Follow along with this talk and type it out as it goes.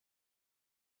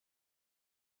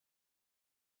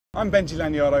I'm Benji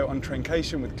Laniardo on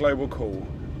Traincation with Global Call.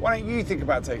 Why don't you think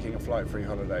about taking a flight-free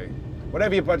holiday?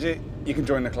 Whatever your budget, you can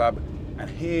join the club, and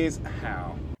here's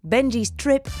how. Benji's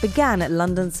trip began at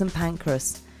London St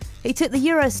Pancras. He took the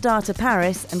Eurostar to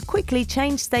Paris and quickly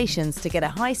changed stations to get a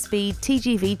high-speed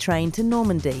TGV train to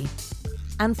Normandy.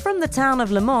 And from the town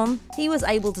of Le Mans, he was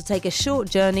able to take a short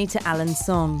journey to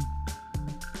Alençon.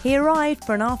 He arrived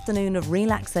for an afternoon of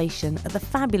relaxation at the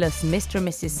fabulous Mr. and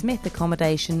Mrs. Smith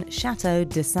accommodation Chateau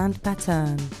de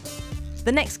Saint-Paterne.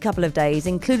 The next couple of days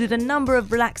included a number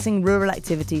of relaxing rural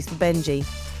activities for Benji.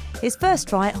 His first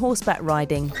try at horseback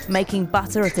riding, making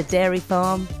butter at a dairy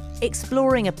farm,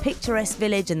 exploring a picturesque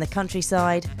village in the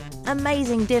countryside,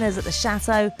 amazing dinners at the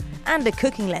chateau, and a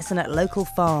cooking lesson at a local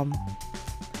farm.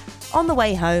 On the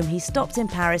way home, he stopped in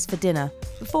Paris for dinner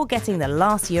before getting the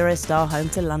last Eurostar home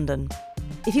to London.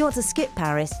 If you want to skip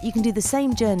Paris, you can do the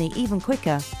same journey even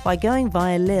quicker by going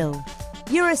via Lille.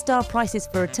 Eurostar prices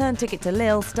for return ticket to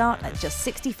Lille start at just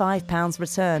 £65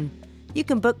 return. You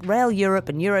can book Rail Europe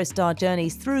and Eurostar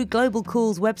journeys through Global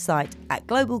Call's website at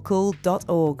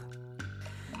globalcall.org.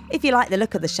 If you like the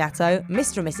look of the chateau,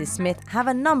 Mr. and Mrs. Smith have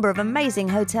a number of amazing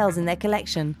hotels in their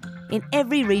collection in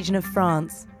every region of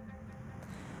France.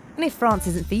 And if France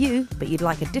isn't for you, but you'd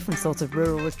like a different sort of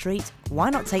rural retreat, why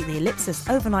not take the Ellipsis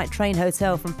overnight train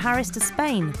hotel from Paris to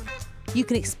Spain? You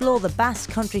can explore the Basque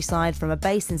countryside from a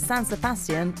base in San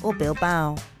Sebastian or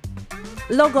Bilbao.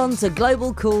 Log on to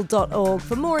globalcall.org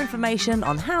for more information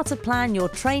on how to plan your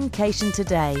traincation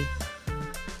today.